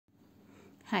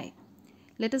Hi,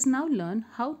 let us now learn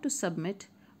how to submit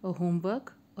a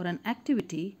homework or an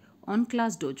activity on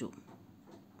ClassDojo.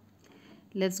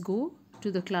 Let's go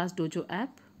to the ClassDojo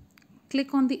app.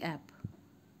 Click on the app.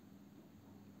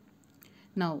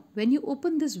 Now, when you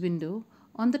open this window,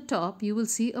 on the top you will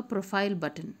see a profile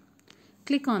button.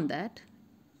 Click on that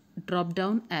drop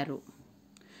down arrow.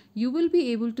 You will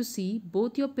be able to see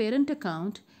both your parent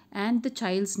account and the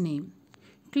child's name.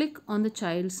 Click on the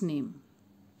child's name.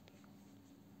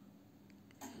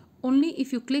 Only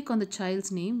if you click on the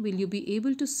child's name will you be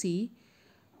able to see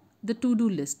the to-do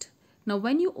list. Now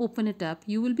when you open it up,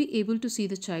 you will be able to see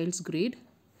the child's grade.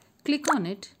 Click on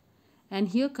it and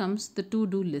here comes the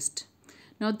to-do list.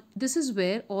 Now this is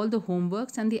where all the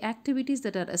homeworks and the activities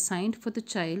that are assigned for the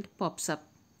child pops up.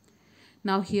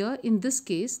 Now here in this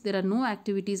case there are no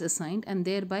activities assigned and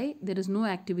thereby there is no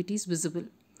activities visible.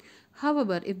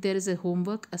 However, if there is a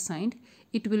homework assigned,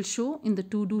 it will show in the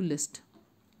to-do list.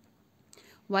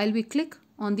 While we click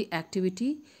on the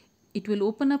activity, it will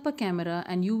open up a camera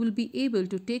and you will be able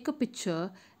to take a picture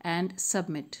and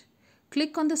submit.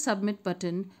 Click on the submit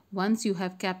button once you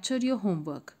have captured your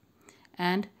homework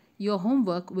and your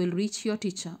homework will reach your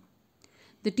teacher.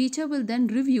 The teacher will then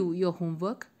review your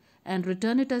homework and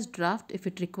return it as draft if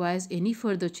it requires any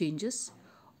further changes,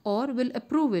 or will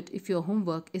approve it if your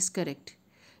homework is correct.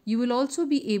 You will also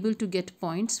be able to get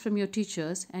points from your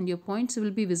teachers and your points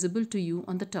will be visible to you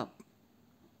on the top.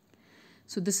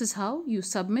 So this is how you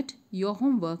submit your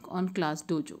homework on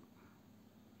ClassDojo.